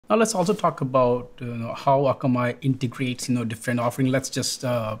Now let's also talk about how Akamai integrates different offering. Let's just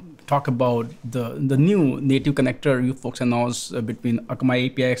talk about the new native connector you folks announced between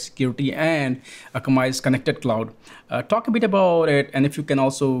Akamai API security and Akamai's connected cloud. Talk a bit about it, and if you can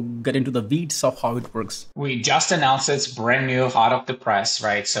also get into the weeds of how it works. We just announced it's brand new, hot off the press,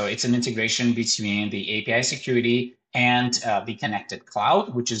 right? So it's an integration between the API security and the connected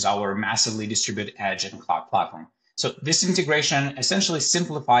cloud, which is our massively distributed edge and cloud platform. So this integration essentially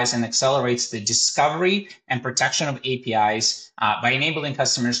simplifies and accelerates the discovery and protection of APIs by enabling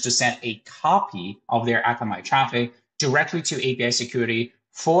customers to send a copy of their Akamai traffic directly to API security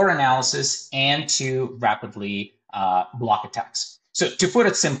for analysis and to rapidly block attacks. So to put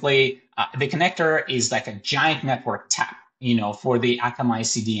it simply, the connector is like a giant network tap, for the Akamai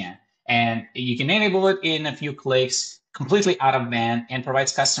CDN. And you can enable it in a few clicks, completely out of band, and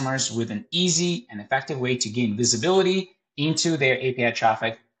provides customers with an easy and effective way to gain visibility into their API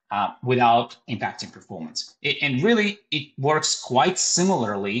traffic without impacting performance. And really, it works quite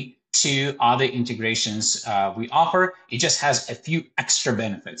similarly to other integrations we offer. It just has a few extra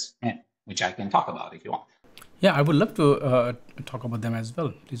benefits, which I can talk about if you want. Yeah, I would love to talk about them as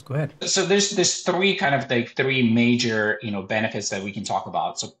well. Please go ahead. So there's three major benefits that we can talk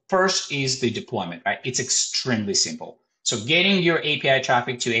about. So first is the deployment, right? It's extremely simple. So getting your API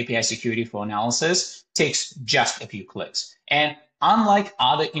traffic to API security for analysis takes just a few clicks. And unlike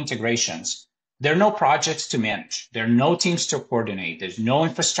other integrations, there are no projects to manage. There are no teams to coordinate. There's no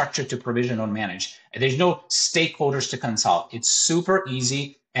infrastructure to provision or manage. There's no stakeholders to consult. It's super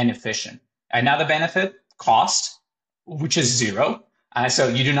easy and efficient. Another benefit, cost, which is zero. So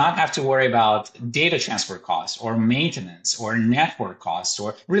you do not have to worry about data transfer costs or maintenance or network costs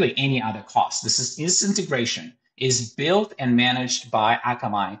or really any other costs. This integration is built and managed by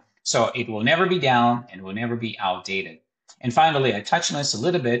Akamai, so it will never be down and will never be outdated. And finally, I touched on this a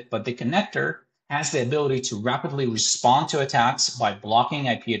little bit, but the connector has the ability to rapidly respond to attacks by blocking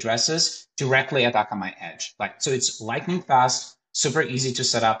IP addresses directly at Akamai Edge. So it's lightning fast, super easy to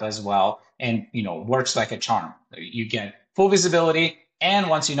set up as well, and works like a charm. You get full visibility, and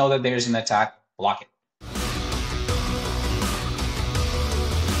once you know that there's an attack, block it.